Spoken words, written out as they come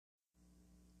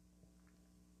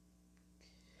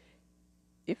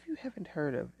If you haven't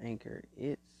heard of Anchor,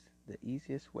 it's the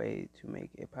easiest way to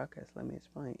make a podcast. Let me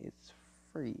explain. It's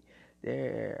free.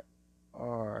 There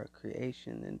are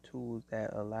creation and tools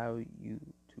that allow you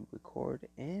to record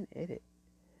and edit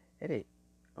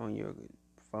on your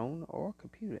phone or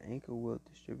computer. Anchor will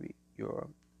distribute your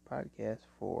podcast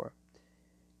for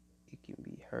it can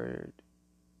be heard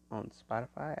on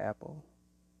Spotify, Apple,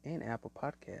 and Apple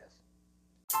Podcasts.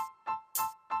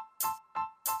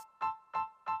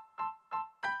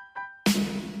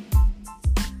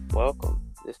 Welcome.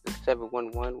 This is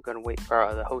 711. We're going to wait for our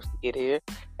other host to get here.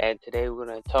 And today we're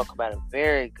going to talk about a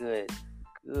very good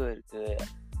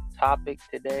topic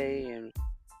today. And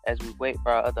as we wait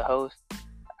for our other host,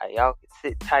 y'all can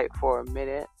sit tight for a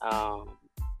minute. We're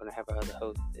going to have our other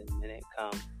host in a minute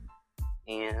come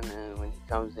in. And when he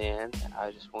comes in,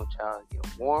 I just want y'all to get a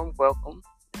warm welcome.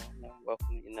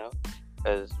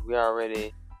 Because we're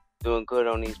already doing good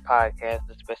on these podcasts,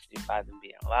 especially by them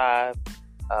being live.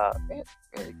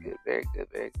 Very good.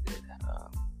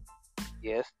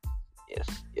 Yes.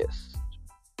 It's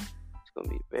gonna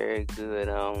be very good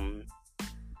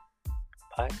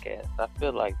podcast. I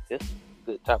feel like this is a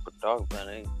good type of talk,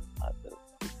 but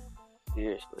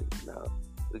seriously,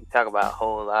 we can talk about a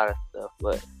whole lot of stuff,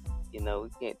 but we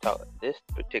can't talk this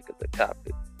particular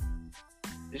topic.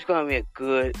 It's gonna be a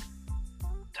good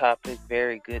topic,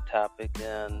 very good topic,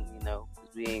 and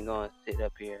we ain't gonna sit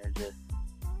up here and just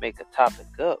make a topic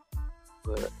up,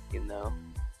 but we're gonna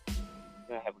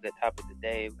have a good topic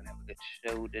today. We're gonna have a good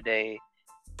show today,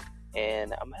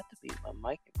 and I'm gonna have to beat my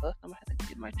mic, and plus I'm gonna have to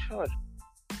get my charger.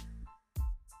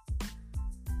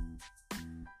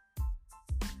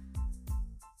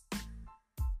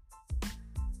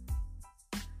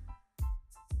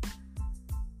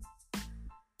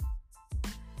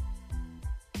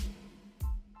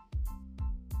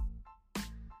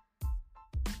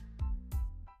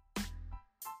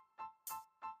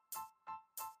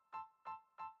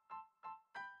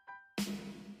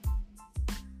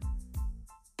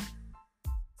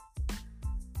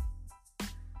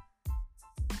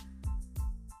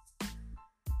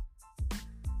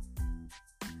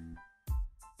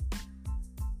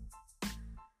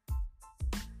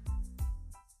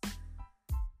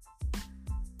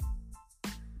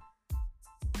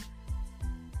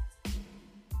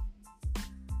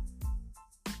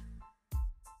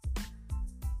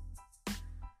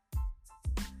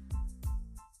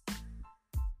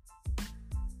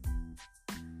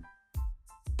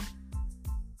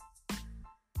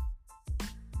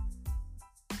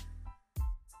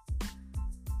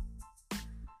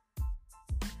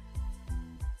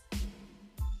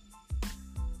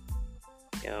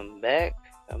 I'm back.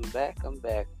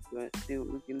 We're gonna see what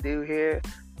we can do here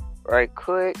right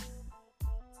quick.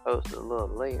 It's a little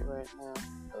late right now,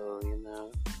 so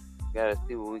gotta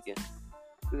see what we can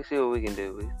see what we can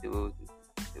do.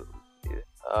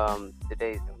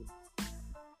 Today's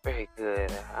very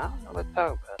good. I don't know what to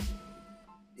talk about.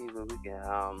 See what we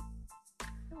can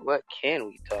what can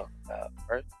we talk about?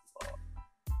 First of all,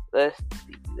 let's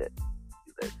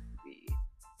see.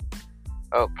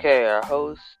 Okay, our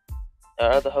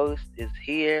other host is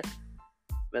here.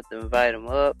 I'm about to invite him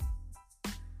up.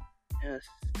 Let's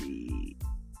see.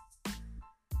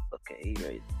 Okay, he's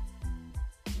ready.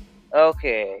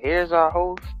 Okay, here's our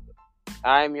host.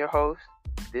 I'm your host.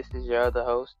 This is your other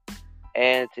host.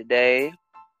 And today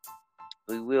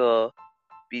we will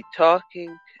be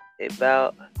talking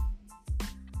about.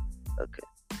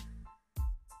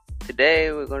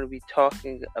 Today we're going to be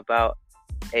talking about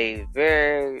a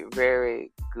very,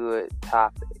 very good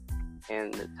topic.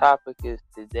 And the topic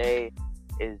today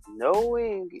is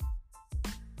knowing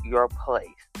your place.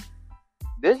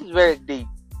 This is very deep.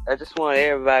 I just want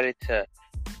everybody to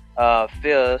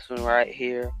feel this one right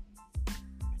here.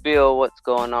 Feel what's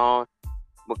going on,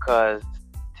 because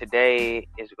today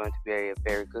is going to be a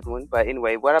very good one. But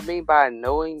anyway, what I mean by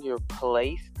knowing your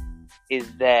place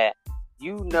is that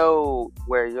you know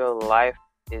where your life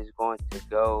is going to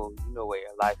go. You know where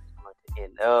your life is going to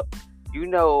end up. You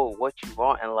know what you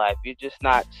want in life. You're just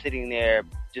not sitting there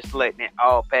just letting it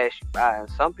all pass you by. And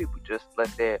some people just let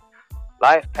their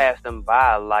life pass them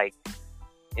by like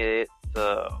it's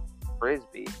a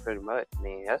frisbee, pretty much.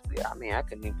 I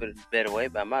couldn't even put it a better way,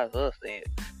 but I might as well say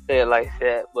it like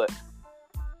that. But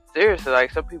seriously,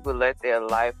 like, some people let their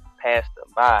life pass them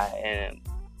by, and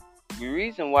the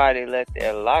reason why they let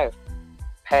their life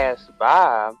pass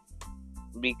by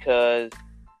because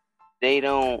they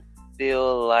don't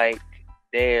feel like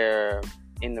they're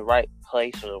in the right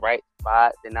place or the right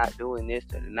spot. They're not doing this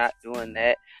or they're not doing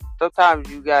that. Sometimes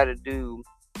you gotta do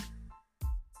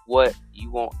what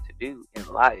you want to do in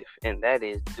life, and that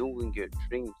is doing your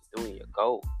dreams, doing your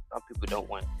goals. Some people don't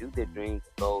want to do their dreams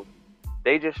and goals.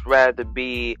 They just rather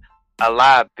be a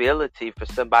liability for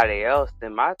somebody else.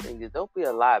 Then my thing is, don't be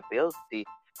a liability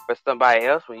for somebody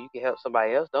else when you can help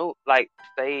somebody else. Don't like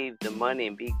save the money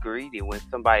and be greedy when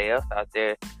somebody else out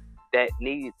there that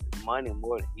needs money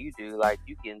more than you do. Like,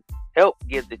 you can help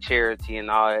give the charity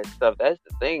and all that stuff. That's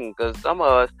the thing, because some of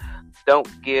us don't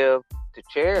give to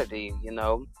charity.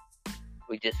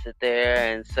 We just sit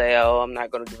there and say, "Oh, I'm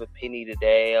not gonna give a penny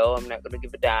today. Oh, I'm not gonna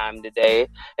give a dime today."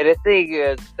 And the thing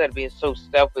is, instead of being so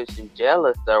selfish and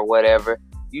jealous or whatever,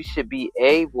 you should be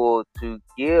able to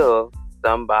give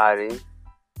somebody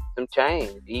some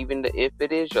change, even if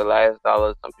it is your last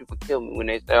dollar. Some people kill me when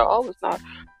they say, "Oh, it's not.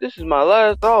 This is my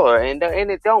last dollar," and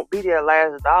it don't be their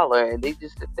last dollar, and they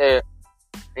just sit there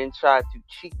and try to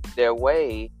cheat their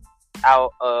way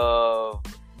out of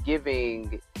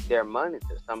giving their money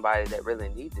to somebody that really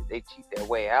needs it. They cheat their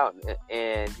way out,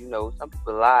 and some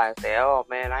people lie and say, "Oh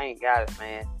man, I ain't got it,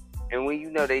 man," and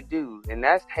when they do, and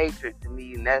that's hatred to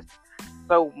me, and that's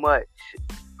so much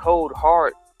cold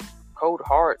heart, cold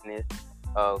heartedness,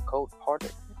 cold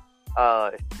hearted.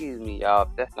 Excuse me, y'all, if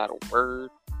that's not a word.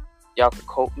 Y'all can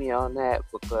quote me on that,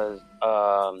 because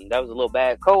that was a little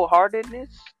bad. Cold heartedness.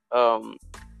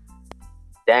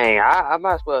 Dang, I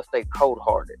might as well say cold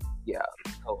hearted. Yeah,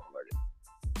 cold hearted.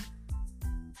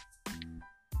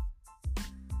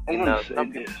 I want to say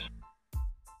this.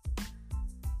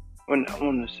 I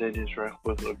want to say this right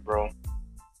quickly, bro.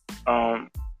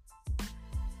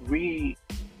 We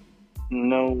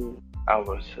know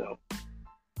ourselves,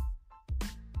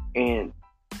 and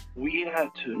we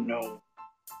have to know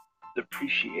the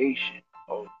appreciation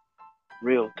of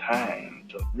real time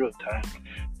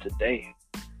today.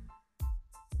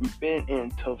 We've been in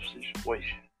tough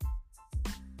situations,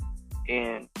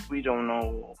 and we don't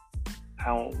know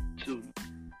how to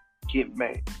get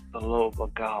back the love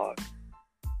of God.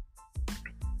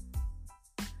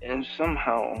 And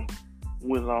somehow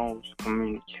we lost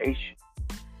communication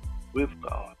with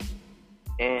God.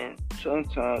 And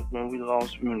sometimes when we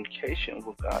lost communication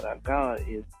with God, our God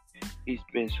He's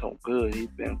been so good. He's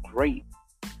been great.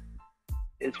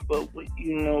 It's what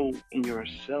you know in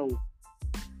yourself,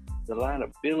 the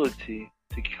liability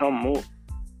to come up.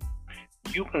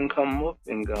 You can come up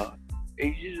in God.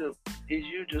 If you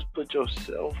just put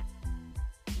yourself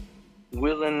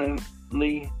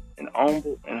willingly and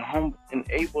humble and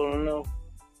able enough,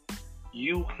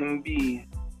 you can be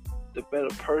the better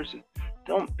person.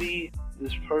 Don't be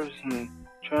this person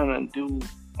trying to do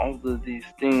all of these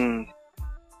things.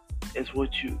 It's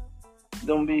what you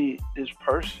don't be this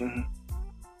person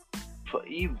for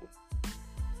evil.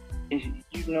 If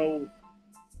you know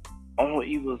all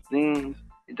evil things,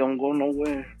 it don't go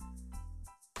nowhere.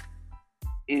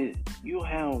 If you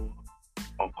have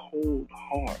a cold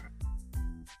heart,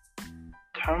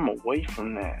 turn away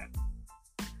from that.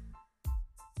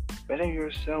 Better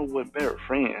yourself with better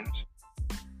friends.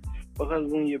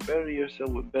 Because when you better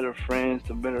yourself with better friends,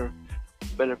 the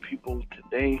better people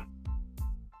today,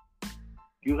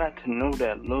 you got to know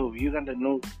that love. You got to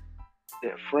know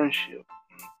that friendship.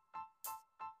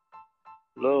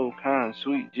 Love, kind,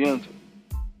 sweet, gentle.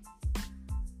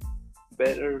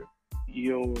 Better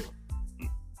your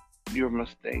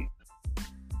mistakes.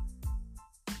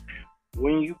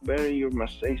 When you better your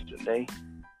mistakes today,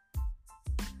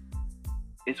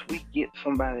 if we get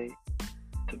somebody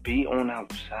to be on our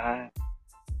side,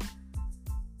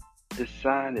 the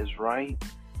side is right,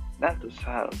 not the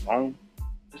side of wrong,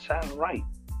 the side of right.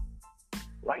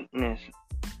 Rightness.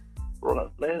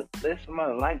 Let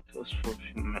somebody like us for a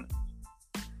few minutes.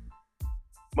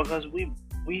 Because we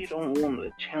don't want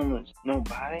to challenge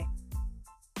nobody.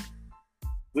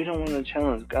 We don't want to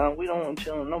challenge God. We don't want to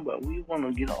challenge nobody. We want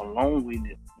to get along with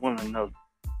one another.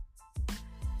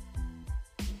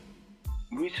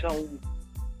 We so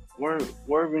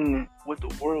worrying what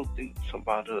the world thinks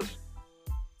about us.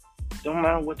 Don't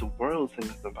matter what the world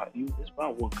thinks about you. It's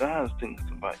about what God thinks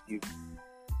about you.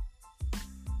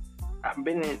 I've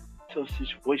been in tough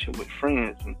situations with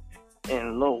friends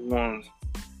and loved ones.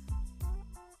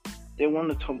 They want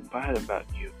to talk bad about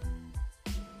you.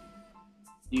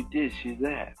 You this, you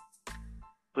that.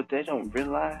 But they don't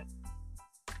realize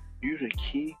you're the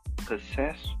key to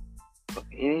success of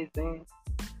anything.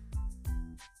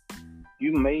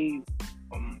 You made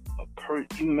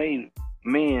you made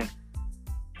man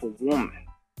for woman.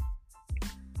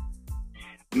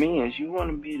 Men, you want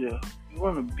to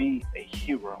be a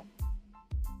hero.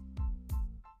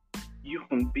 You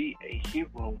can be a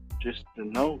hero just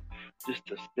to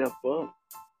step up.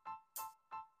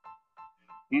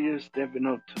 You're just stepping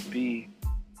up to be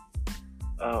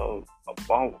a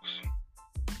boss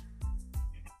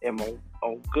and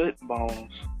a good boss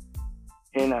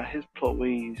and his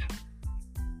employees,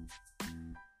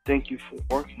 thank you for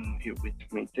working here with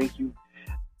me. Thank you.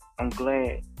 I'm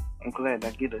glad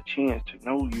I get a chance to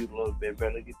know you a little bit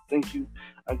better. Thank you.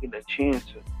 I get a chance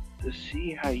to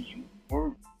see how you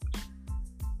work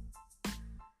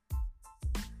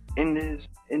in this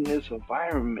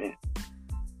environment.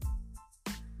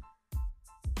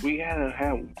 We gotta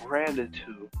have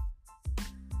gratitude.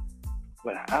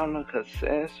 Without no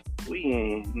success, we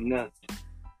ain't nothing.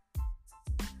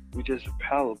 We just a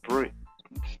pile of bricks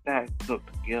stacked up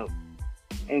together.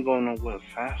 Ain't going nowhere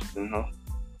fast enough.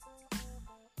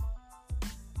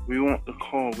 We want the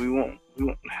car, we want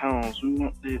the house, we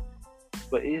want this,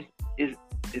 but is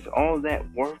all that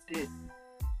worth it?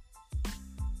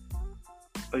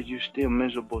 Or you still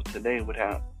miserable today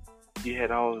without you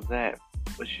had all of that,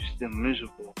 but you're still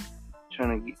miserable,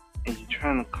 and you're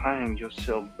trying to climb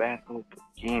yourself back up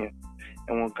again,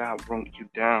 and when God brought you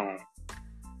down,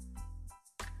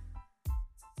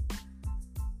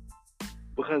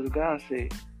 because God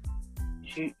said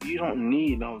you don't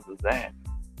need all of that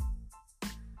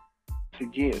to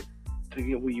get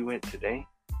where you at today.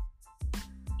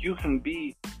 You can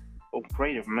be a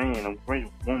greater man, a greater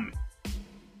woman,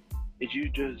 if you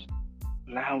just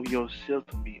allow yourself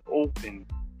to be open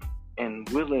and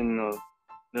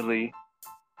willingly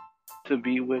to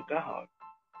be with God.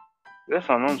 That's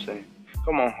all I'm saying.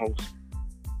 Come on, host.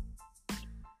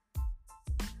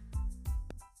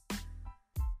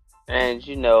 And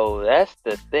that's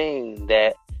the thing,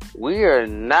 that we are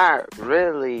not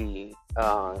really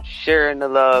sharing the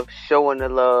love, showing the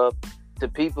love to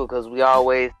people, because we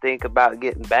always think about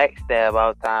getting backstabbed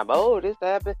all the time. Oh, this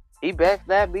happened. He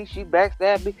backstabbed me. She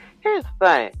backstabbed me. Here's the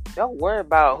thing. Don't worry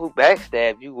about who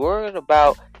backstabbed you. Worry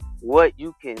about what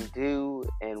you can do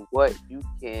and what you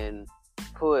can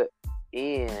put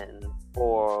in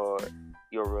for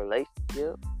your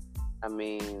relationship. I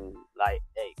mean, like,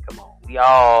 hey, come on.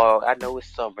 I know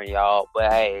it's summer, y'all,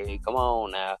 but hey, come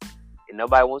on now. And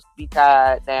nobody wants to be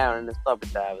tied down in the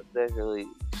summertime, especially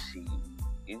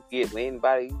you get with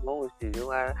anybody you want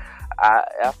to.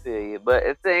 I feel you. But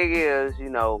the thing is,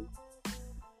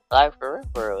 like for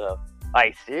real,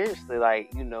 like seriously,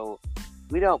 like,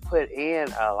 we don't put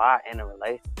in a lot in a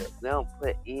relationship. We don't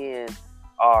put in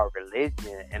our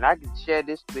religion. And I can share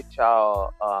this with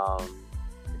y'all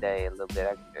today a little bit.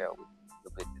 I can share with you a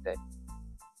little bit today.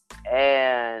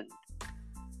 And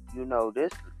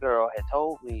this girl had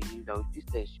told me, she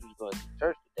said she was going to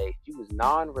church today. She was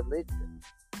non-religious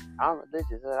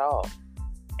at all.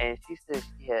 And she said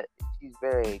she's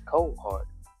very cold-hearted.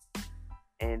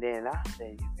 And then I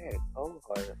said, you're very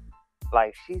cold-hearted.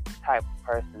 Like, she's the type of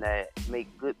person that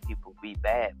make good people be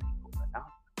bad people.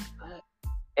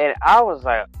 And I was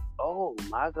like, oh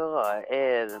my God.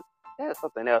 And that's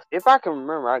something else. If I can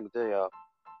remember, I can tell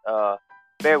y'all.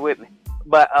 Bear with me.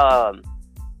 But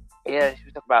yeah, she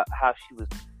was talking about how she was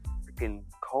freaking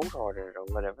cold-hearted or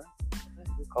whatever.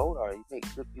 You're cold-hearted. You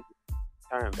make good people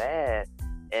turn bad.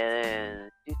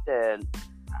 And she said,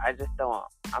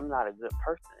 I'm not a good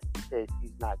person. She said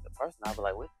she's not a good person. I was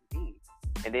like, what do you mean?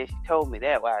 And then she told me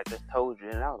that, I just told you.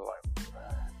 And I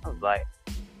was like,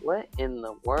 what in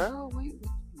the world? What do you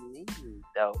mean,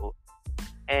 though?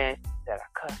 And she said,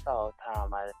 I cuss all the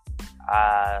time.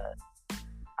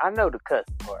 I know the cuss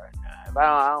part. If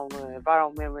I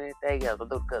don't remember anything else, I know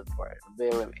the cuss part.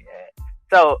 Bear with me.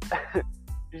 So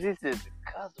she said the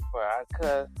cuss part. I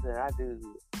cuss and I do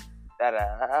that.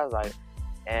 I was like,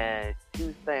 and she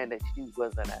was saying that she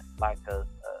wasn't a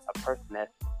person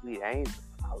that's a sweet angel.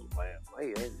 I was like,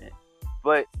 wait a minute.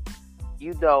 But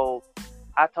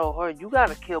I told her, you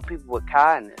gotta kill people with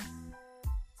kindness.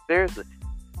 Seriously,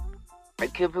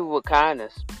 kill people with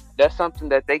kindness. That's something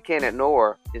that they can't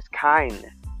ignore. Is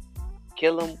kindness.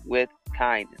 Kill them with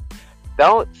kindness.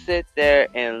 Don't sit there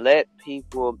and let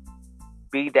people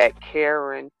be that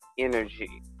caring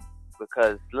energy.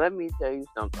 Because let me tell you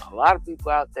something. A lot of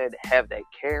people out there that have that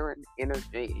caring energy,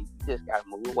 and you just gotta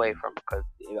move away from it. Because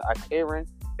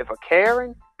if a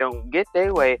Karen don't get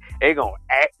their way, they gonna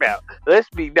act out. Let's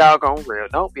be doggone real.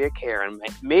 Don't be a Karen, man.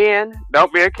 Men,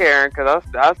 don't be a Karen. Because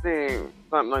I seen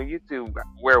something on YouTube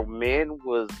where men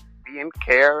was being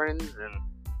Karens and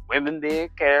women being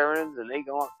Karens, and they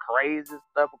going crazy and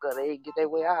stuff because they didn't get their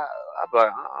way out. I'm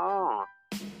like,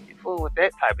 you fooling with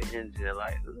that type of energy.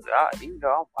 Like, even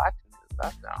though I'm watching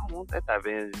this, I don't want that type of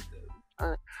energy.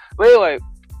 But anyway,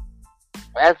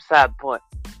 that's beside the point.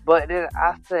 But then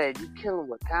I said, you kill them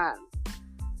with kindness.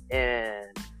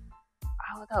 And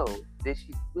I don't know, did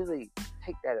she really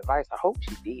take that advice? I hope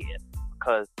she did.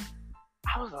 Because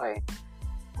I was like,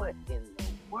 what in the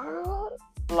world?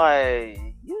 Like,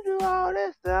 you do all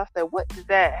this stuff. I said, what does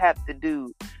that have to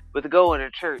do with going to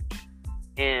church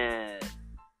and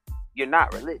you're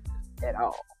not religious at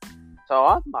all? So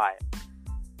I'm like,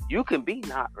 you can be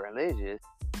not religious.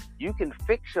 You can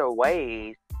fix your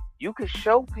ways. You can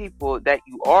show people that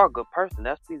you are a good person.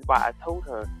 That's the reason why I told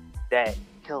her that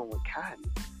kill them with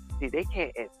kindness. See, they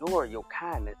can't ignore your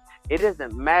kindness. It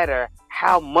doesn't matter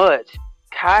how much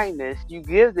kindness you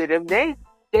give to them. They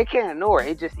can't ignore it.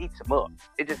 It just eats them up.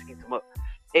 It just eats them up.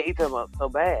 It eats them up so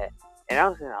bad. And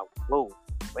I'm saying, whoa,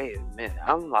 wait a minute.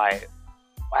 I'm like,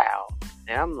 wow.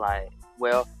 And I'm like,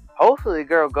 well, hopefully the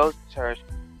girl goes to church.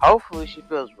 Hopefully she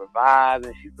feels revived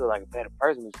and she feels like a better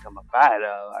person when she comes by,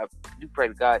 though. I do pray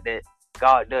to God that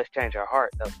God does change her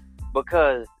heart, though.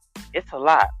 Because it's a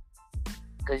lot.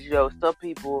 Because, some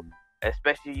people,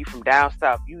 especially you from down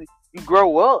south, you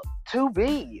grow up to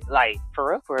be, like,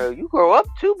 for real, you grow up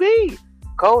to be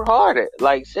cold-hearted.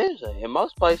 Like, seriously, in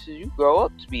most places, you grow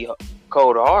up to be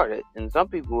cold-hearted. And some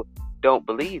people don't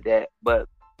believe that. But,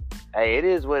 hey, it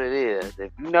is what it is.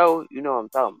 If you know what I'm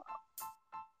talking about.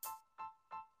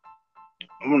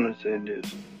 I'm going to say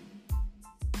this.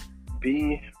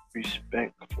 Be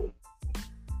respectful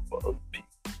for other people.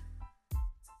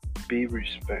 Be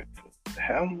respectful.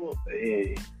 Have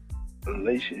a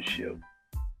relationship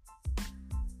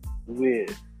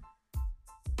with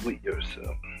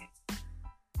yourself.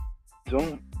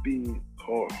 Don't be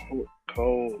cold.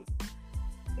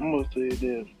 I'm going to say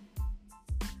this.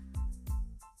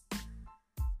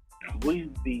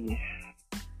 We be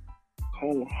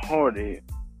cold-hearted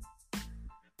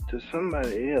to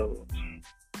somebody else,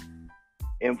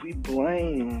 and we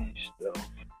blame stuff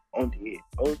on the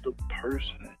other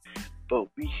person, but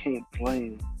we can't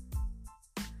blame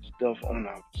stuff on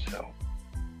ourselves.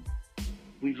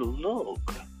 We look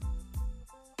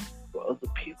for other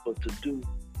people to do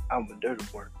our dirty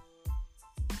work.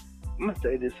 I'm gonna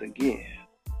say this again.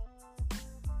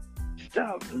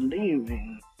 Stop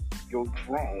leaving your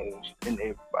drawers in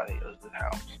everybody else's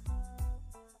house.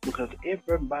 Because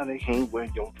everybody can't wear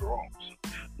your drawers.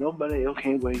 Nobody else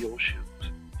can wear your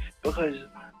shoes. Because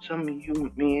some of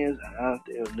you men are out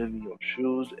there leaving your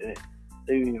shoes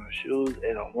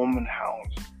at a woman's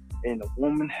house. And the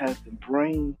woman has to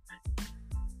bring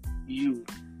you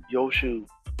your shoes.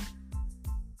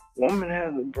 Woman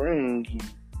has to bring you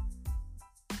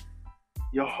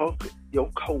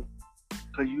your coat.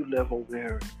 Because you left over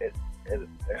there at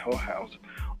her house.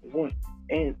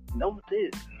 And know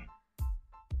this.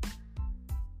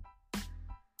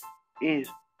 Is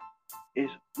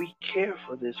we care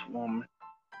for this woman,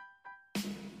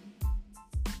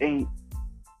 and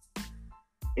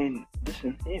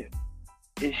listen here,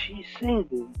 if she's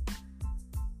single,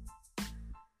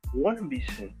 wanna be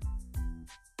single,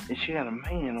 and she got a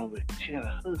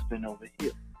husband over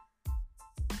here,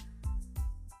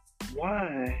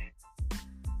 why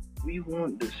we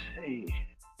want to say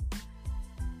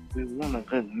we want a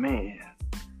good man,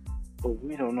 but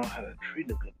we don't know how to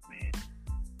treat a good man?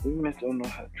 Women don't know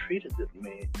how to treat a good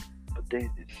man, but they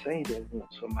say they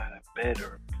want somebody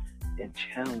better and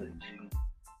challenging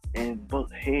and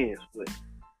butt heads with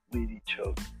each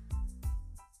other.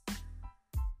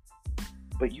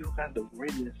 But you got the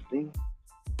greatest thing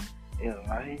in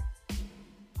life.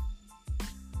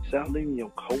 Stop leaving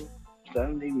your coat, stop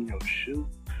leaving your shoe,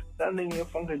 stop leaving your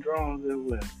funky drawers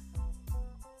everywhere.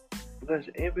 Because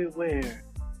everywhere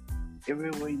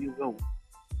you go,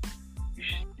 you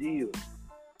still,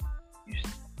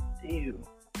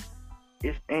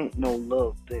 it ain't no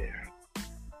love there.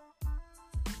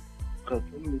 Because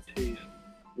let me tell you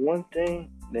one thing,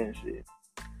 that's it.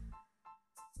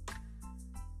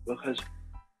 Because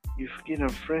you're getting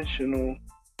frictional,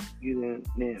 getting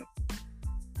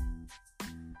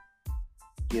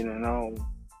on.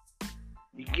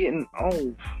 You're getting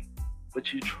off,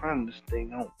 but you're trying to stay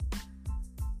on.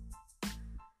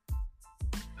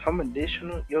 Come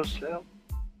additional yourself.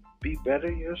 Be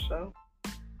better yourself.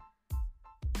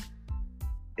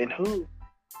 And who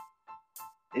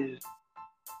is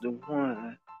the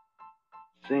one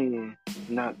saying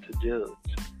not to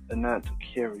judge and not to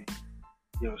carry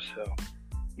yourself?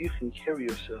 You can carry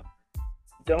yourself.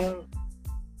 Don't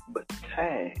but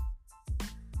tag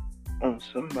on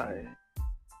somebody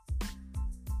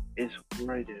is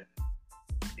greater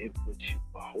if what you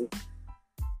hope.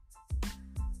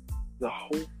 The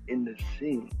hope in the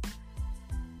sin.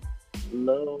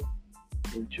 Love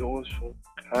and joyful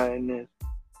kindness.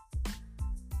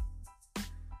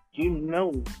 You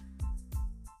know,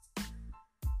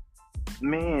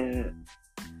 man,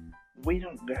 we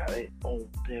don't got it all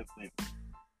that way.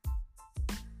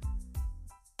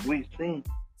 We think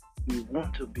We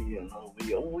want to be in love with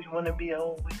you. Oh, we want to be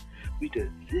we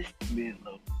desist to be in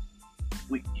love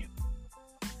with you.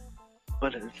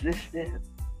 But existence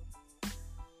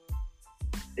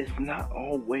is not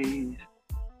always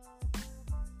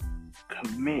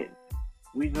committed.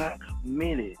 We're not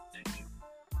committed to you.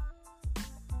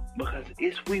 Because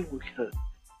if we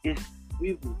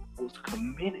was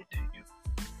committed to you,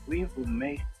 we will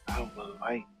make our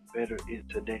life better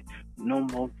today. No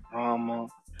more drama,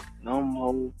 no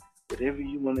more whatever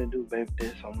you want to do, baby,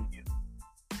 that's on you.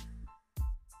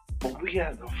 But we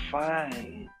got to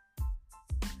find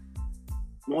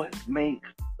what makes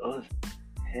us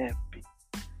happy.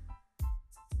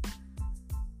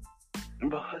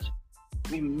 Because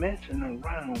we messing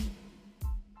around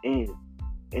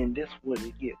and that's what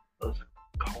it gets us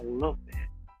caught up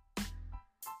at.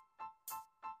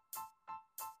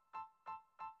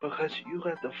 Because you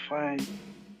got to find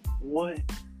what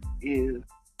is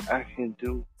I can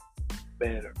do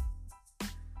better.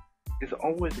 It's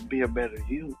always to be a better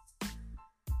you.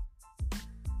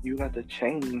 You got to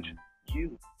change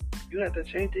you. You got to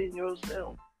change it in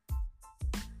yourself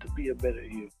to be a better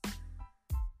you.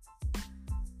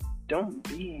 Don't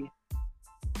be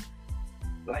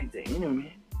like the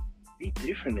enemy. Be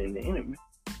different than the enemy.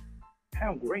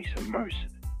 Have grace and mercy.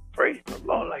 Praise the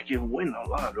Lord like you win a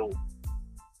lotto.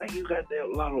 Like you got that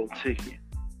lotto ticket.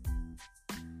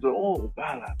 So, oh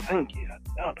God, I thank you.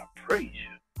 God, I praise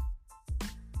you.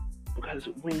 Because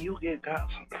when you get God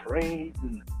some praise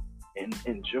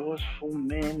and joyful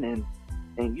men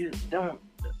and you don't,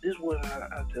 this is what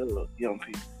I tell young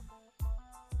people.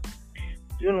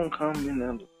 You don't come in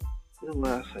there, this is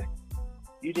what I say.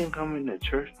 You didn't come in the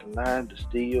church to lie, to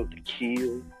steal, to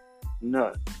kill,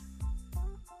 nothing.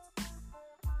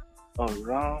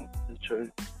 Around the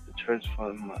church for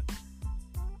the money.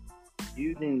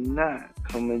 You did not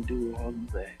come and do all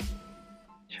of that,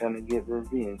 trying to get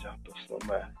revenge off of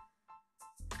somebody.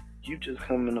 You just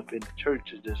coming up in the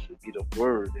church just to get a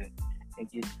word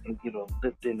and get a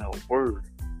lifting a word.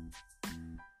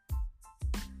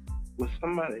 Will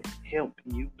somebody help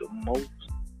you the most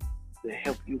to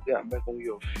help you get back on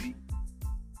your feet?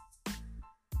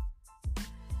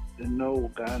 To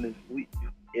know God is with you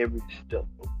every step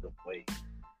of the way.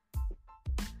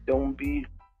 Don't be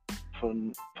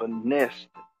finessed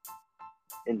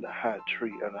in the high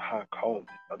tree or the high calling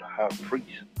or the high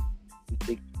priest. You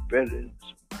think you're better than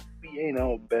somebody. We ain't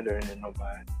all better than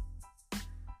nobody.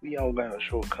 We all got our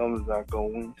shortcomings, our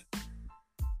goings.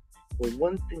 But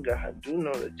one thing I do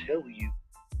know to tell you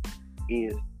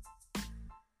is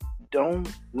don't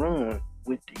run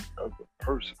with the other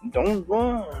person. Don't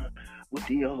run with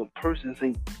the other person.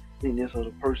 Think this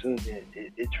other person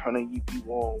is trying to keep you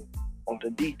all on the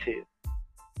detail.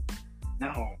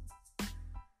 No.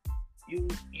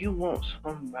 You want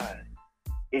somebody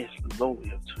that's loyal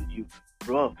to you.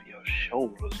 Rub your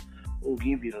shoulders. Or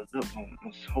give you a good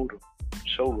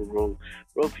shoulder roll.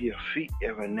 Rub your feet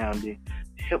every now and then.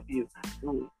 Help you.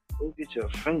 Go get your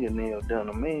fingernail done.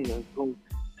 A man go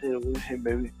tell you, hey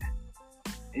baby,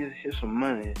 here's some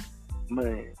money.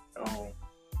 Here's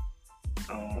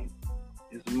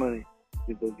some money.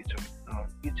 You go get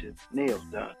your nails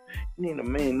done. You need a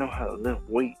man know how to lift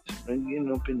weights. When you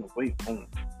getting up in the weight room,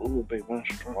 oh baby, I'm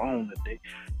strong today.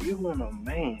 You want a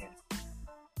man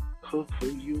cook for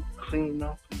you, clean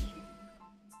up for you,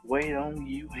 wait on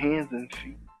you, hands and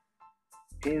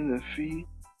feet,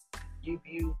 give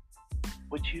you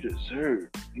what you deserve.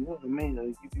 You want a man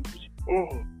to give you what you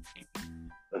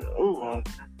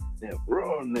that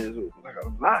rawness like a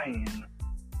lion,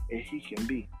 and he can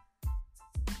be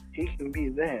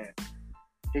that.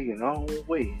 He can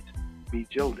always be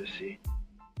Jodeci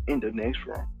in the next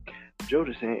room.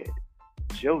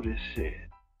 Jodeci said,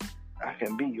 I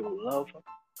can be your lover.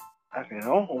 I can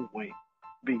always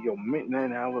be your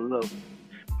midnight hour lover.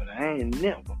 But I ain't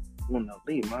never gonna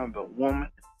leave my woman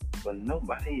for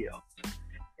nobody else.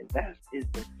 And that is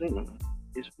the thing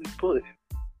is we put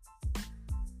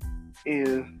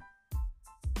is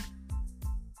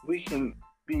we can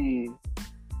be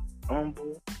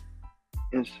humble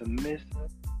and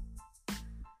submissive.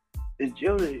 And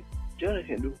Jody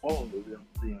can do all of them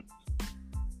things.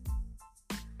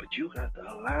 But you got to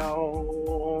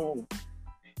allow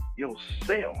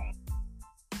yourself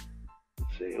to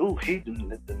say, oh, he didn't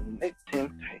let the next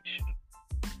temptation.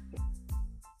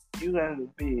 You gotta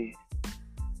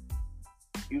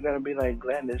be like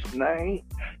Gladys Knight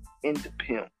in the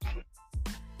Pimps.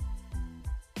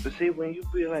 But see, when you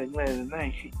be like Gladys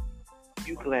Knight,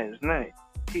 you Gladys Knight,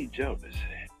 he Jodeci.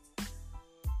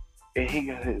 And he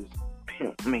got his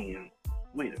pimp man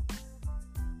with him.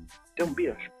 Don't be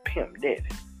a pimp daddy.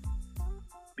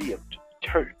 Be a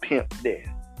church pimp daddy.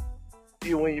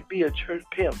 When you be a church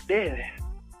pimp daddy,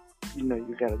 you know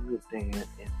you got a good thing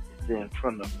in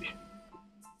front of you.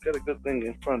 Got a good thing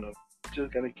in front of you.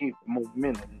 Just gotta keep the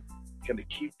momentum. Gotta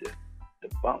keep the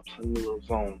bounce and wheels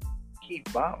on.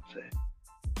 Keep bouncing.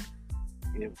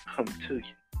 And it will come to you.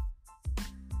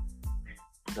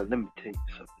 Now let me tell you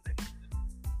something.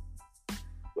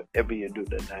 Whatever you do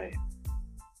tonight,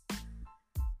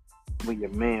 when your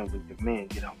man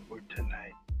get off work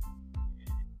tonight,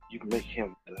 you make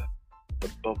him the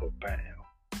bubble bath.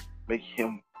 Make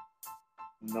him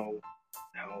know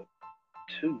how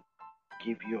to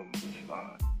give you a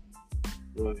massage,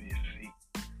 rub your feet,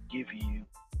 give you,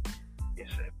 and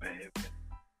say, baby,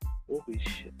 what we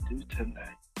should do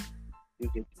tonight. You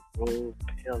get to roll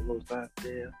pillows out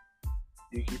there.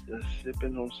 You get to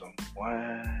sipping on some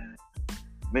wine.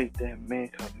 Make that man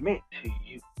commit to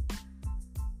you.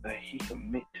 Like he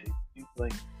commit to you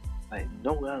like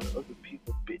no other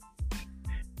people business.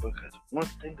 Because one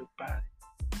thing about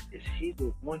it is he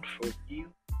the one for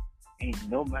you. Ain't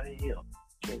nobody else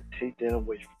can take that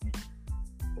away from you.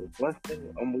 But one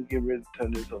thing, I'm gonna get ready to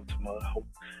turn this over to my hope.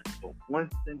 But one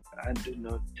thing I do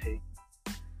not take,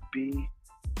 be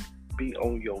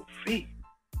on your feet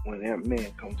when that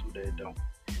man comes through that door.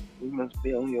 You must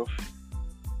be on your feet.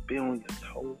 Be on your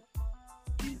toes.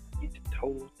 Get your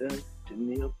toes done, your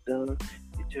nails done,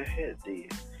 get your hair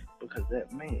did. Because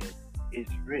that man is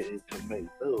ready to make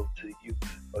love to you.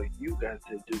 All you got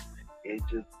to do is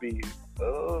just be,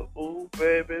 ooh,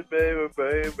 baby, baby,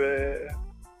 baby.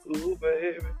 Ooh,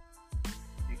 baby.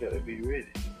 You gotta be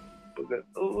ready. Because,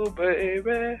 ooh,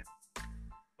 baby.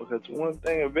 Because one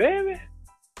thing, baby.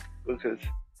 Because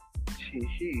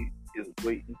he is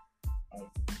waiting on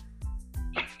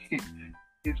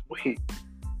he's waiting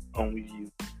on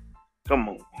you. Come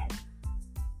on.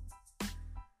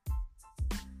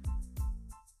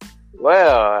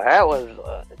 Well, that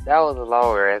was a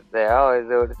long rant there. I always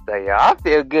know to say, y'all. I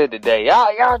feel good today.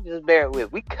 Y'all just bear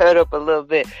with. We cut up a little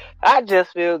bit. I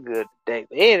just feel good today.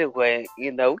 But anyway,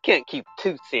 we can't keep it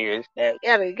too serious now.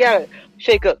 You gotta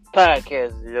shake up the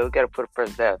podcast. We gotta put a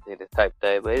personality in this type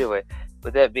thing. But anyway,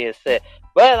 with that being said,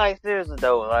 but like seriously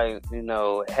though,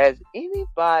 has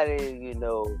anybody,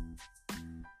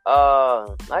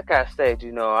 like I said,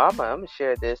 I'm gonna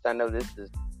share this. I know this is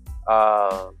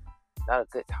not a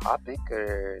good topic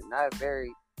or not a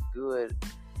very good.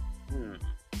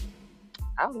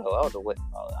 I don't know what.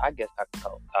 I guess I can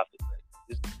call it topic,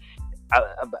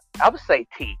 but I would say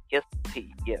tea. Just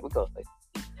tea. Yeah, we're gonna say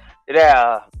tea.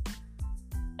 Now,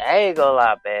 I ain't gonna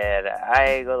lie, man. I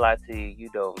ain't gonna lie to you.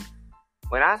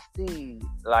 When I see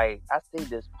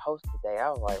this post today, I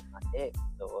was like, my ex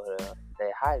or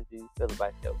say, how do you feel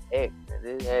about your ex? And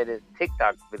it had this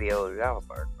TikTok video. And I was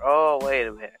like, oh, wait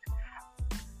a minute.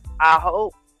 I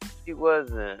hope she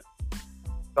wasn't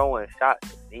throwing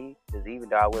shots at me, because even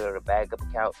though I went on a backup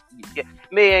account,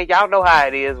 man, y'all know how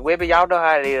it is. Women, y'all know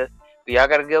how it is. But y'all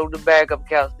gotta go to the backup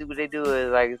account, see what they do,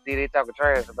 is see they talking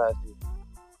trash about you.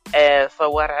 And so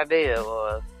what I did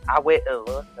was, I went and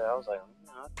looked, and I was like,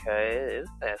 okay, it's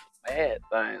that bad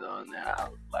thing on there.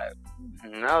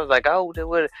 I was like, oh, they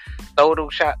would throw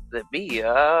those shots at me.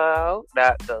 I hope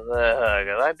not, because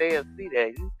I didn't see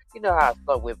that. You know how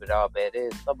some women are, man.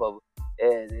 There's some of them,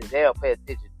 and they don't pay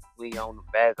attention when you're on the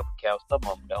backup account. Some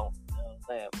of them don't. You know what I'm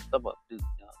saying? But some of them do. You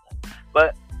know what I'm saying?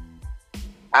 But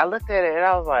I looked at it and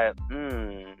I was like,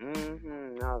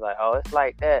 I was like, oh, it's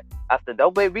like that. I said,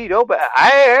 don't make me, I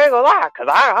ain't gonna lie, because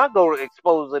I go to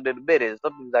expose it in a minute.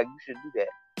 Some people like, you shouldn't do that.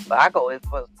 But I go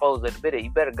expose it in a minute.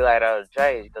 You better glide out and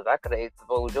change, because I could have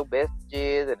exposed your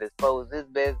messages and exposed his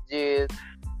messages,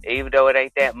 even though it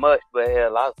ain't that much, but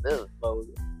hell, I still exposed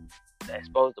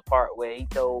the part where he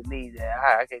told me that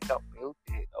I can't talk to you.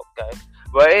 Okay.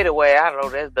 But anyway, I know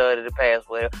that's done in the past.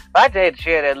 Well, I just had to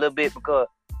share that a little bit, because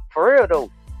for real though,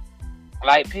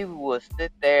 people would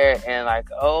sit there and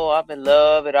oh, I'm in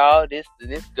love and all this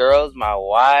girl's my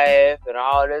wife and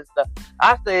all this stuff.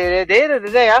 I said, at the end of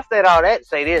the day, I said all that to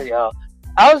say this, y'all.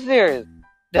 I was serious.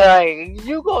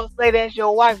 You gonna say that's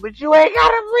your wife, but you ain't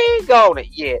got a ring on it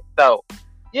yet, though.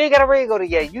 You ain't got a ring on it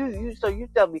yet. So you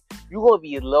tell me you gonna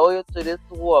be loyal to this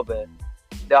woman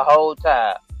the whole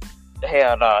time?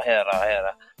 Hell no.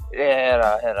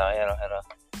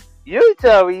 You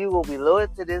tell me you gonna be loyal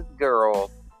to this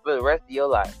girl for the rest of your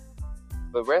life.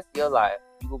 For the rest of your life,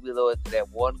 you gonna be loyal to that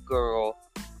one girl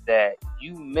that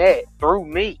you met through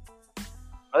me.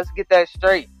 Let's get that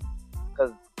straight,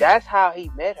 because that's how he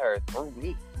met her, through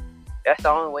me. That's the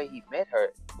only way he met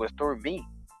her, was through me.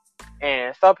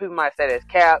 And some people might say that's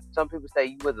cap. Some people say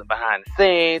you wasn't behind the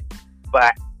scenes.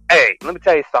 But Hey, let me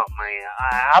tell you something, man.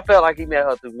 I felt like he met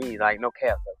her through me, like no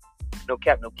cap though, no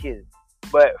cap, no kidding.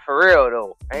 But for real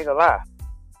though, I ain't gonna lie,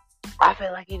 I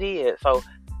feel like he did. So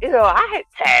I had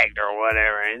tagged her or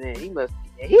whatever, and then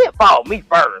he had followed me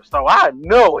first, so I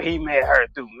know he met her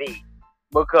through me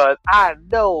because I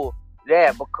know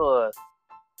that because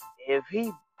if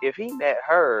he met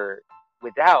her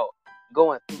without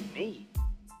going through me,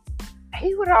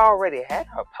 he would have already had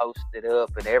her posted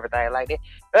up and everything like that.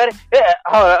 But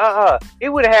he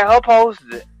would have had her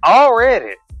posted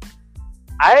already.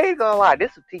 I ain't gonna lie,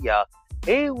 this is to y'all.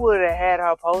 He would have had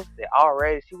her posted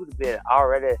already. She would have been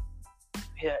already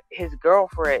his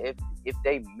girlfriend if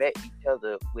they met each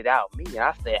other without me. And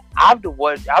I said, I'm the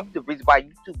reason why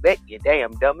you two met, you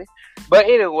damn dummy. But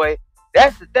anyway,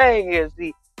 that's the thing is,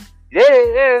 see, they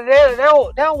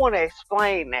don't want to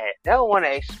explain that. They don't want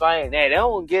to explain that. They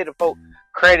don't want to give the folk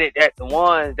credit that the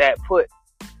ones that put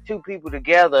two people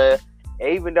together. And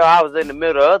even though I was in the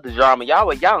middle of the drama,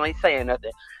 y'all ain't saying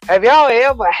nothing. Have y'all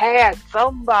ever had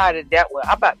somebody that was...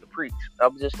 I'm about to preach.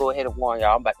 I'm just go ahead and warn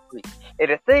y'all. I'm about to preach. And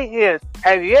the thing is,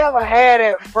 have you ever had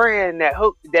that friend that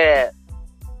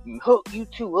hooked you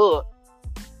two up,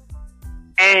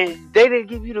 and they didn't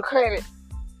give you the credit,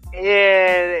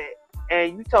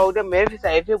 and you told them, if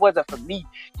it wasn't for me,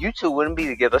 you two wouldn't be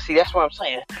together. See, that's what I'm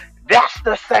saying. That's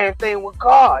the same thing with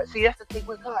God. See, that's the thing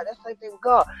with God. That's the same thing with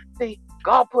God. See,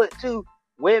 God put two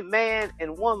man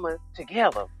and woman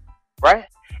together, right?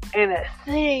 And the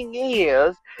thing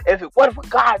is, if it wasn't for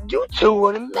God, you two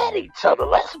would have met each other.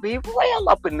 Let's be real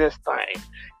up in this thing.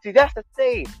 See, that's the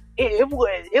thing.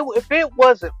 If it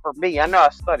wasn't for me, I know I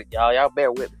studied, y'all. Y'all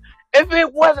bear with me. If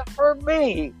it wasn't for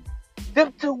me,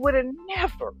 them two would have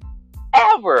never,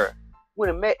 ever would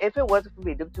have met. If it wasn't for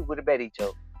me, them two would have met each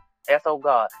other. That's on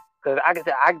God. Because I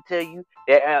can tell you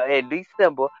that in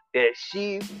December that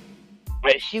she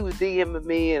was DMing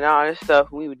me and all this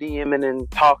stuff. We were DMing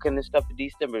and talking and stuff in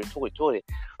December of 2020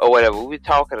 or whatever. We were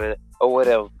talking or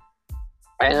whatever.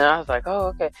 And I was like, oh,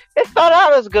 okay. It started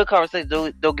out as a good conversation.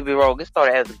 Don't get me wrong. It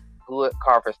started as a good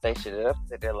conversation.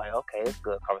 And they're like, okay, it's a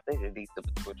good conversation in December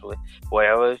 2020.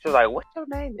 Whatever. She was like, what's your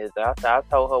name is? And I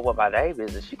told her what my name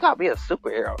is. And she called me a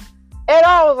superhero. And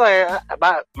I was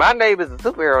like, my name is a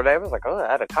superhero name. I was like, oh,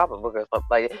 I had a comic book or something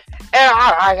like that. And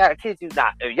I gotta kid you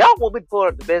not. If y'all want me to pull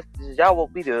up the messages, y'all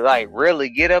want me to like really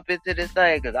get up into this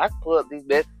thing, because I can pull up these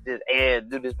messages and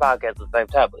do this podcast at the same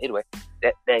time. But anyway,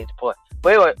 that ain't the point.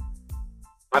 But anyway,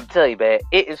 I'm telling you, man,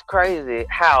 it is crazy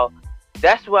how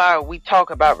that's why we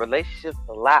talk about relationships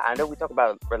a lot. I know we talk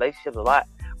about relationships a lot,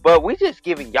 but we just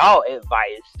giving y'all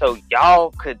advice so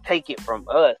y'all could take it from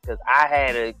us, because I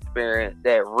had an experience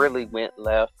that really went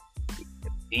left.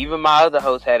 Even my other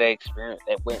host had an experience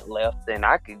that went left, and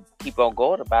I could keep on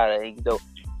going about it. And,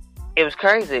 it was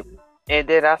crazy. And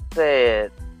then I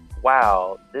said,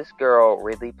 wow, this girl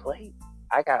really played.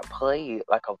 I got played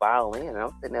like a violin. And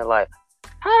I'm sitting there like,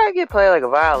 how did I get played like a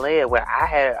violin when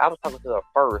I was talking to her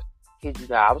first? Kid you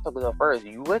not, I was talking to her first.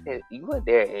 You went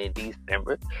there in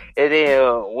December, and then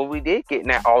when we did get in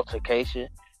that altercation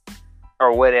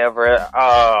or whatever,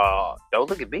 don't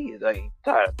look at me like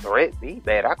try to threaten me,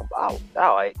 man.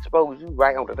 I'll expose you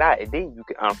right on the dot, and then you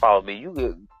can unfollow me.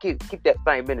 You can keep that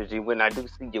same energy when I do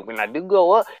see you. When I do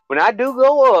go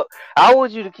up, I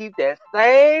want you to keep that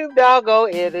same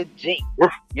doggone energy.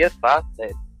 Yes, I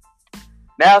said.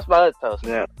 Now it's my other host.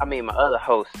 Yeah. I mean, my other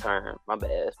host's turn. My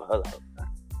bad. It's my other host's turn.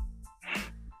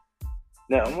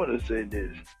 Now, I want to say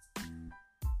this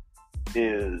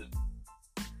is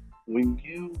when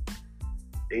you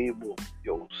able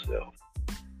yourself.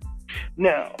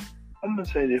 Now, I'm going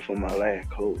to say this for my last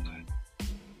closing.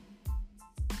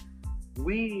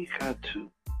 We got to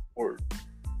work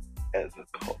as a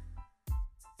couple.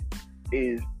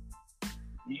 Is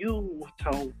you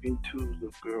talking to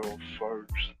the girl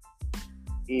first,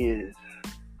 is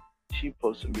she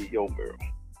supposed to be your girl?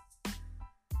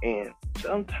 And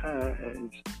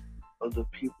sometimes other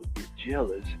people get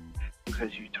jealous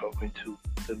because you're talking to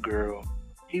the girl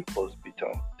he's supposed to be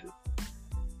talking to.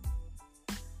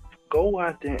 Go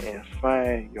out there and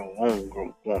find your own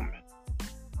woman.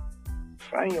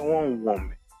 Find your own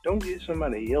woman. Don't get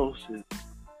somebody else's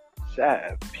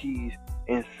side piece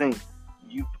and think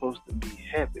you're supposed to be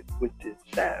happy with this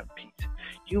side piece.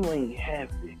 You ain't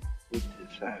happy with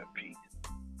this side piece.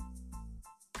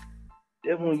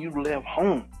 That's when you left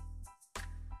home.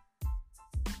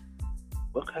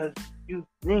 Because you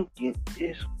thinking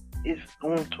it's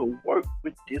going to work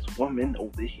with this woman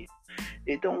over here.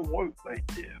 It don't work like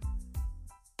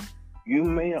that. You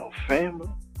made a family.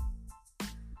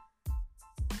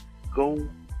 Go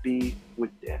be with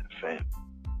that family.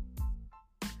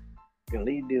 And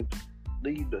leave this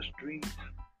leave the streets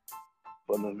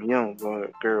for them young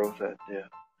girls out there.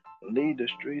 Leave the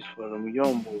streets for them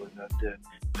young boys out there.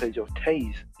 Cause your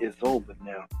taste is over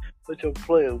now. Put your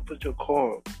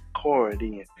card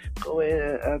in. Go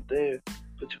ahead out there,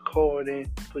 put your card in,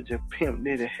 put your pimp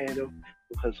little hat up.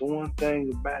 Because one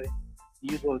thing about it,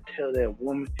 you gonna tell that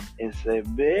woman and say,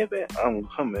 baby, I'm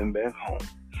coming back home.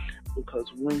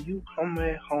 Because when you come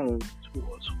back home to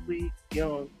a sweet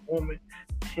young woman,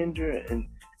 tender and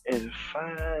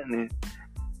fine, and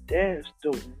that's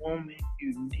the woman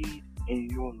you need in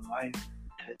your life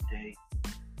today.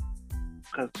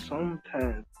 Because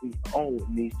sometimes we all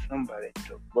need somebody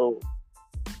to love.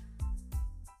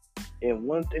 And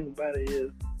one thing about it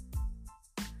is,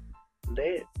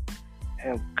 let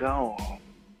have God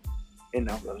in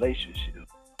our relationship.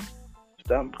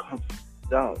 Stop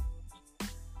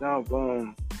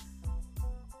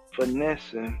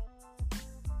finessing,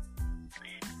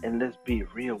 and let's be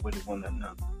real with one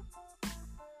another.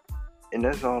 And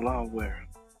that's all I wear.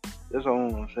 That's all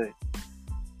I want to say.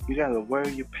 You gotta wear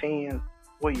your pants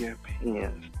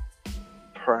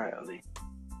proudly.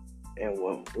 And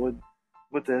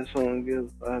what that song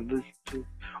is I listen to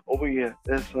over here,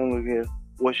 that song is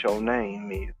What's Your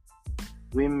Name is.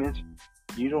 Women,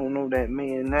 you don't know that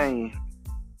man's name,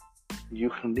 you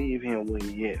can leave him where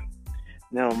he at.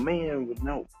 Now man would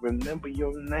know, remember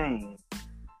your name.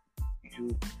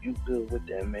 You good with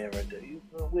that man right there. You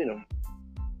good with him.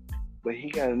 But he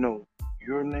gotta know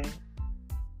your name.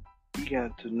 You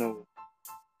got to know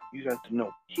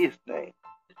his name.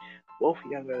 Both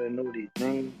of y'all gotta know these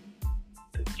names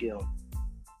together.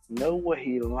 Know what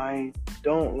he like,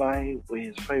 don't like, what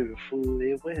his favorite food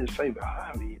is, what his favorite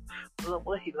hobby is,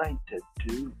 what he like to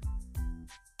do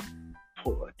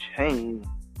for a change.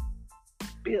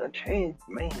 Be a changed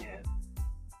man.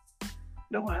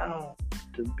 Know how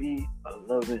to be a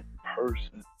loving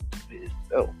person to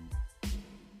himself.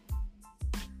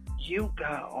 You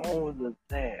got all of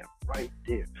that right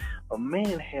there. A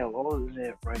man have all of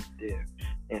that right there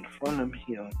in front of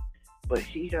him, but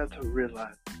he got to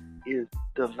realize is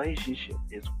the relationship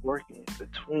is working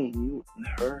between you and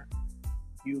her.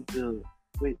 You build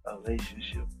with a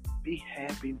relationship. Be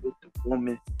happy with the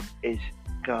woman as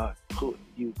God put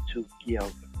you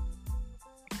together.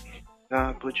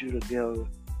 God put you together.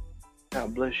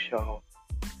 God bless y'all.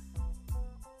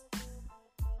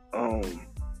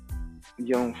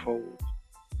 Young folks,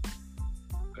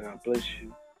 God bless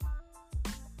you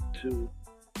to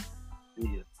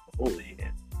the old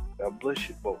head. God bless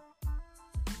you both.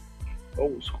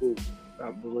 Old school,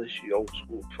 God bless you, old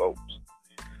school folks.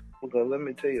 Because let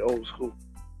me tell you, old school,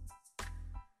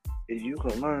 if you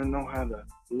can know how to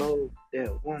love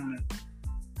that woman,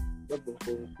 love her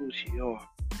for who she are.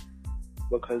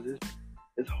 Because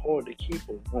it's hard to keep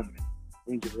a woman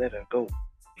when you let her go.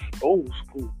 Old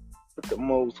school. Put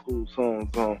them old school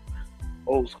songs on.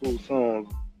 Old school songs.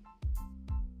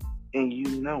 And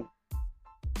you know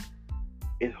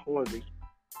it's hard to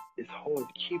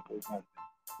keep a woman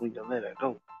when you let her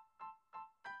go.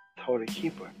 It's hard to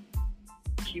keep her.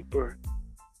 Keep her.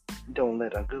 Don't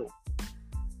let her go.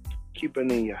 Keep her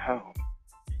in your house.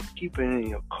 Keep her in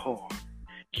your car.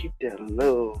 Keep that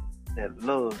love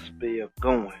spell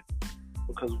going.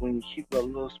 Because when you keep that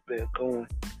love spell going,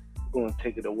 you're gonna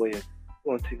take it away.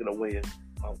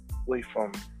 Away from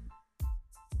it.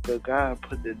 Because God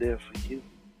put it there for you.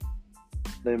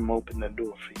 Let him open the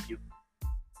door for you.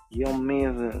 Young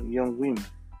men and young women,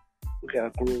 we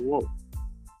gotta grow up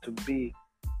to be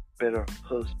better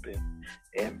husband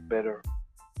and better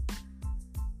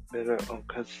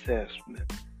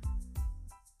assessment.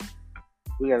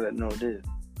 We gotta know this.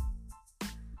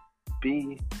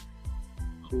 Be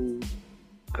who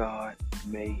God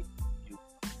made you.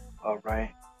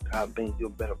 Alright? God made you a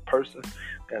better person.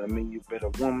 God made you a better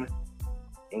woman.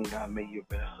 And God made you a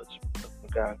better husband.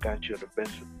 God got you the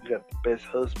best. You got the best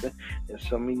husband. And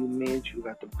some of you men, you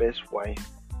got the best wife.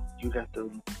 You got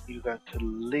to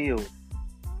live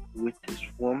with this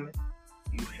woman.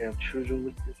 You have children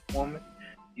with this woman.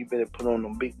 You better put on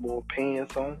them big boy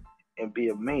pants on and be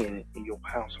a man in your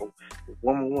household. If a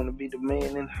woman want to be the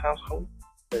man in the household,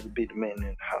 let her be the man in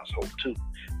the household too.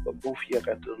 But both of y'all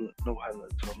got to know how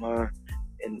to learn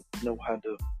and know how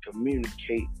to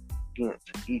communicate against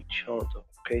each other,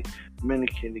 okay?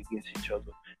 Communicate against each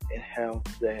other and have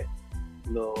that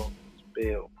love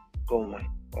spell going,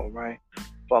 alright?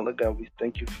 Father God, we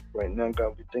thank you for right now,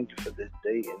 God. We thank you for this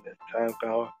day and this time,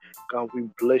 God. God, we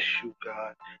bless you,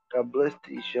 God. God, bless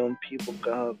these young people,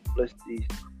 God. Bless these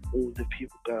older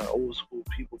people, God. Old school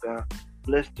people, God.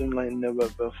 Bless them like never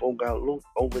before, God. Look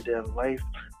over their life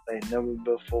like never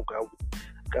before, God.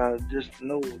 God, just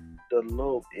know the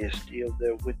love is still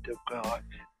there with them, God.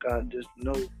 God, just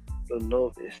know the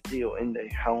love is still in their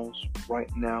house right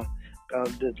now. God,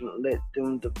 just let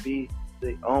them to be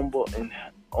the humble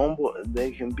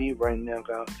they can be right now,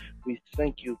 God. We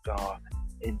thank you, God.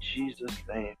 In Jesus'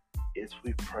 name, as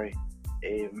we pray.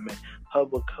 Amen.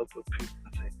 Hug a couple of people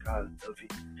and say, God love you,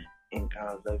 and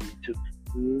God love you too.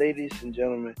 Ladies and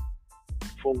gentlemen,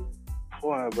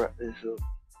 before I wrap this up,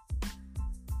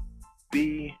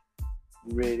 be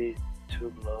ready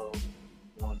to love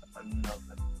one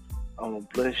another. I'm gonna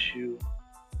bless you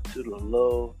to the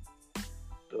love.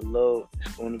 The love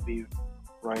is gonna be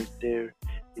right there.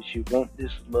 If you want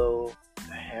this love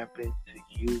to happen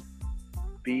to you,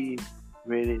 be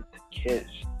ready to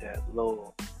catch that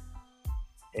love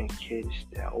and catch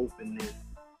that openness.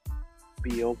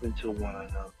 Be open to one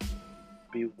another.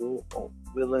 Be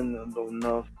willing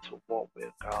enough to walk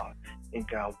with God, and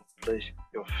God will bless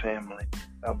your family.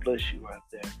 God bless you out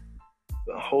there.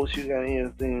 I hope you got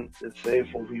anything to say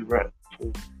before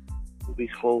we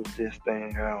close this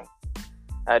thing out.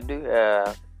 I do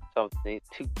have something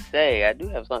to say. I do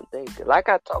have something to say. Like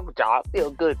I told y'all, I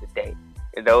feel good today.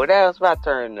 That was my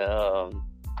turn to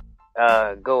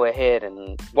go ahead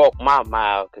and walk my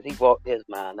mile, because he walked his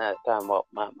mile. Now it's time to walk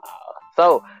my mile.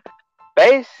 So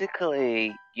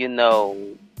basically,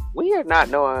 we are not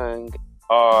knowing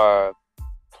our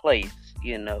place.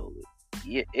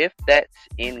 If that's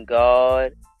in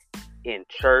God, in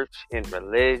church, in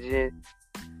religion,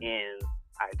 in,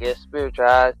 I guess,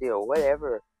 spirituality, or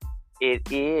whatever it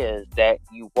is that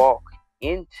you walk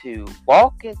into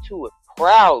it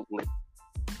proudly.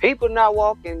 People not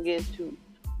walking into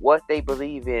what they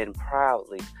believe in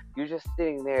proudly. You're just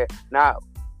sitting there not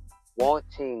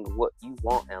wanting what you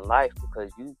want in life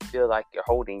because you feel like you're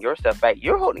holding yourself back.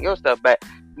 You're holding yourself back.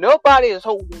 Nobody is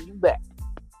holding you back.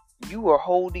 You are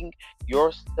holding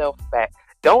yourself back.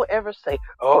 Don't ever say,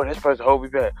 oh, this person hold me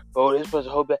back. Oh, this person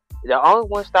hold me back. The only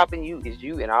one stopping you is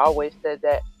you, and I always said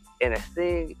that. And the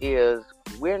thing is,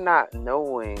 we're not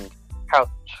knowing how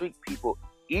to treat people,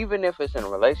 even if it's in a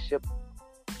relationship,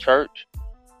 church,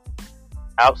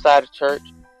 outside of church,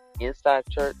 inside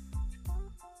church.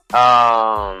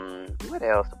 What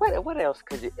else? What else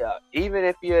could you? Even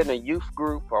if you're in a youth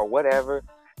group or whatever,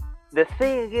 the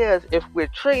thing is, if we're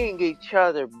treating each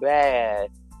other bad,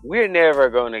 we're never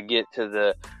gonna get to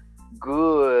the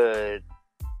good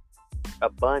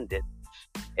abundance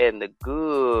and the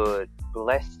good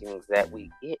blessings that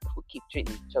we get if we keep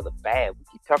treating each other bad. We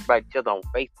keep talking about each other on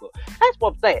Facebook. That's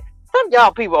what I'm saying. Some of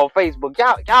y'all people on Facebook,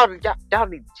 y'all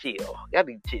need to chill. Y'all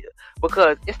need to chill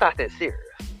because it's not that serious.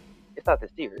 It's not that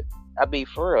serious. I mean,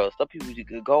 for real. Some people you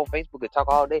could go on Facebook and talk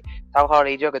all day, talk all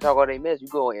that junk and talk all that mess. You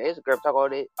go on Instagram, talk all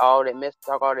that mess,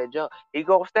 talk all that junk. You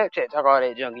go on Snapchat, talk all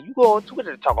that junk. And you go on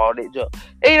Twitter, talk all that junk.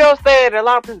 And you know what I'm saying? A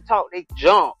lot of people talk they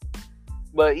junk,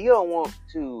 but you don't want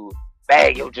to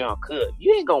bag your junk up.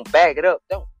 You ain't gonna bag it up.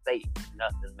 Don't say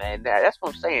nothing, man. That's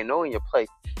what I'm saying. Knowing your place,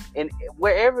 and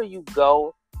wherever you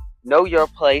go, know your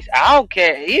place. I don't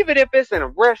care. Even if it's in a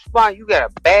restaurant, you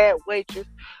got a bad waitress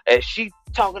and she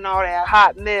talking all that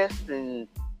hot mess and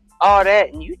all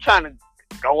that, and you trying to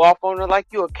go off on her like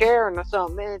you a Karen or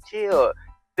something, man, chill.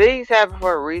 Things happen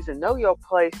for a reason. Know your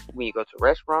place. When you go to a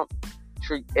restaurant,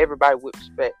 treat everybody with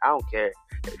respect. I don't care.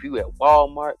 If you at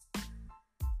Walmart,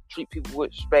 treat people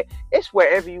with respect. It's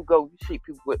wherever you go, you treat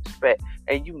people with respect.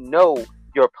 And you know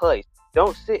your place.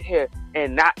 Don't sit here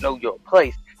and not know your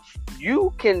place.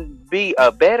 You can be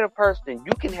a better person.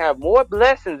 You can have more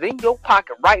blessings in your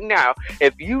pocket right now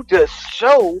if you just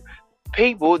show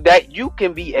people that you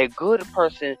can be a good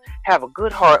person, have a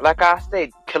good heart. Like I said,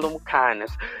 kill them with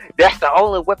kindness. That's the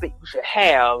only weapon you should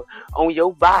have on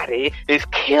your body, is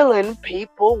killing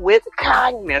people with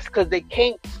kindness, because they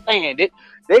can't stand it.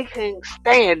 They can't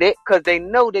stand it because they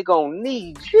know they're going to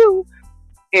need you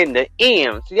in the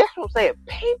end. See, that's what I'm saying.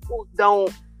 People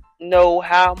don't know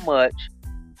how much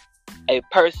a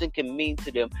person can mean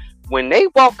to them when they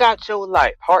walk out your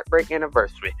life. Heartbreak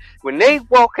anniversary. When they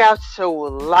walk out your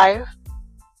life,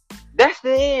 that's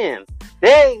the end.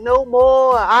 There ain't no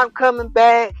more I'm coming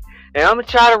back and I'm gonna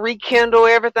try to rekindle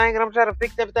everything and I'm trying to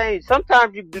fix everything.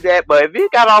 Sometimes you can do that, but if you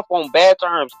got off on bad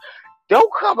terms,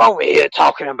 don't come over here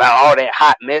talking about all that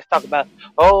hot mess. Talk about,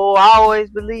 oh, I always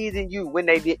believed in you when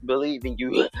they didn't believe in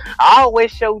you. I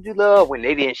always showed you love when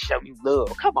they didn't show you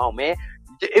love. Come on, man.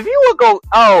 If you would go,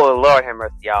 oh, Lord have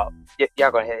mercy, y'all. Y'all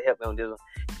gonna help me on this one.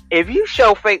 If you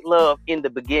show fake love in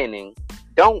the beginning,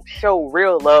 don't show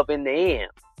real love in the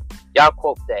end. Y'all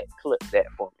quote that, clip that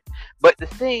for me. But the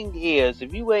thing is,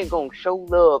 if you ain't gonna show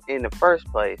love in the first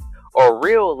place, or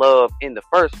real love in the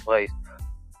first place,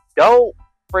 don't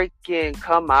freaking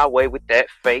come my way with that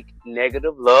fake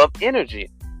negative love energy.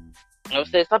 You know what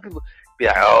I'm saying? Some people be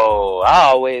like, oh,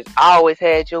 I always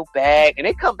had your back. And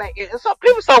they come back. And some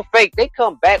people so fake, they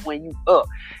come back when you up.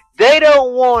 They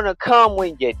don't want to come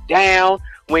when you're down,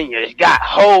 when you got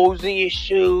holes in your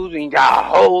shoes and you got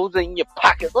holes in your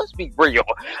pockets. Let's be real.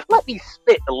 Let me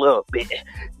spit a little bit.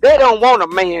 They don't want a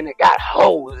man that got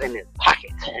holes in his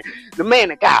pockets. The man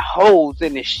that got holes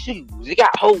in his shoes. He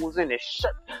got holes in his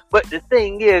shirt. But the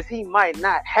thing is, he might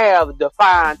not have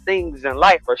defined things in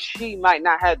life, or she might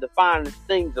not have defined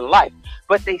things in life,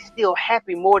 but they still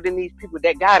happy more than these people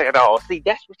that got it all. See,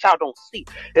 that's what y'all don't see.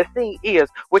 The thing is,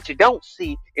 what you don't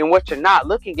see and what you're not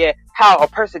looking at, how a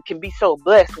person can be so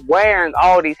blessed wearing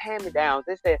all these hand-me-downs.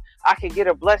 They say, I can get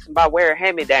a blessing by wearing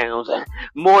hand-me-downs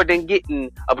more than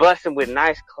getting a blessing with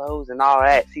nice clothes and all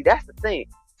that. See, that's the thing.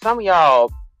 Some of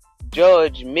y'all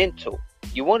judgmental.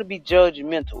 You want to be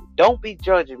judgmental. Don't be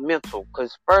judgmental,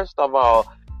 because first of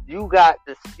all, you got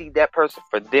to see that person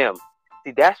for them.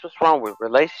 See, that's what's wrong with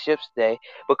relationships today,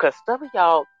 because some of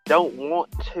y'all don't want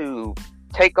to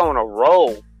take on a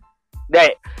role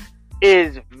that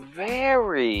is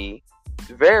very,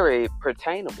 very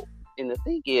pertainable. And the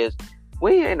thing is,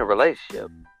 when you're in a relationship,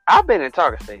 I've been in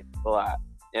talking stages a lot,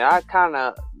 and I kind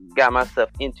of got myself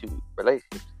into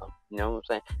relationships. You know what I'm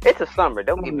saying? It's a summer.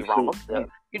 Don't get me wrong.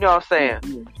 You know what I'm saying? Let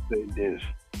me say this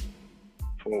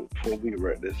before we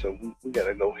wrap this up. We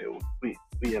gotta go here. We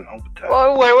in overtime.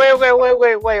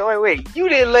 Oh, wait. You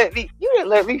didn't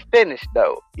let me finish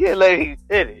though. You didn't let me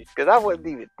finish because I wasn't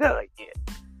even done yet.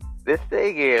 The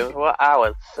thing is, what I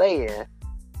was saying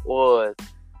was,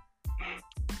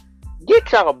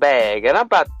 get y'all bag, and I'm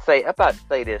about to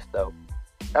say this though.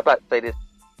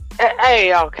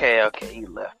 Hey, okay, you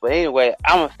left. But anyway,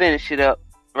 I'm gonna finish it up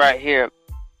right here.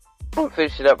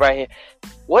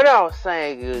 What I was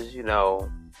saying is,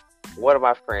 one of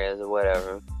my friends or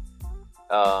whatever.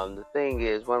 The thing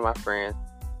is, one of my friends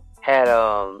had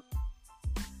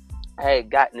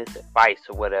gotten this advice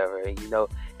or whatever, and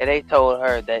they told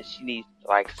her that she needs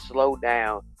to slow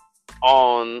down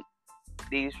on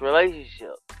these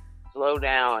relationships. Slow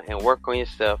down and work on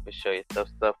yourself and show yourself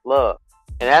self-love.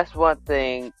 And that's one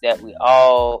thing that we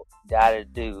all gotta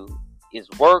do, is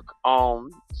work on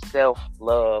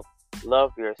self-love,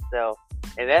 love yourself.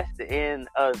 And that's the end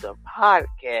of the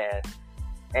podcast.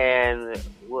 And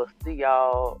we'll see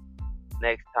y'all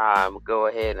next time. Go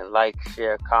ahead and like,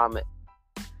 share, comment.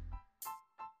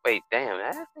 Wait, damn,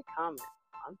 I didn't say comment.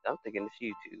 I'm thinking it's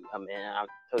YouTube. I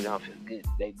told you I don't feel good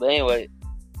today. But anyway,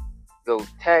 go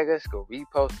tag us, go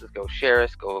repost us, go share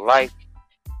us, go like.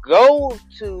 Go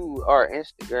to our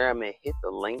Instagram and hit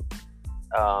the link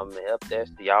up there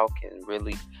so y'all can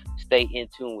really stay in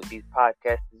tune with these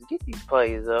podcasts. Get these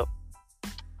plays up.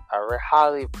 I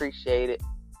highly appreciate it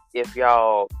if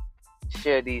y'all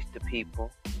share these to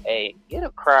people. Hey, get a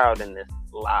crowd in this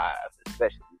live,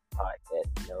 especially this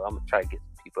podcast. I'm gonna try to get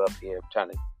some people up here. I'm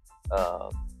trying to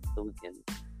so we can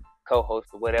co-host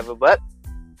or whatever. But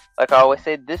like I always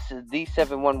said, this is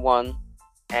D711.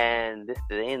 And this is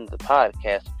the end of the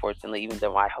podcast, unfortunately, even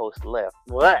though my host left.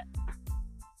 But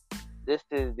this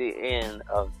is the end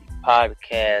of the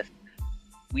podcast.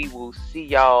 We will see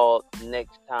y'all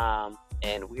next time,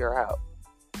 and we are out.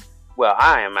 Well,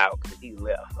 I am out because he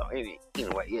left. So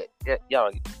anyway, yeah,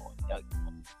 y'all get the point.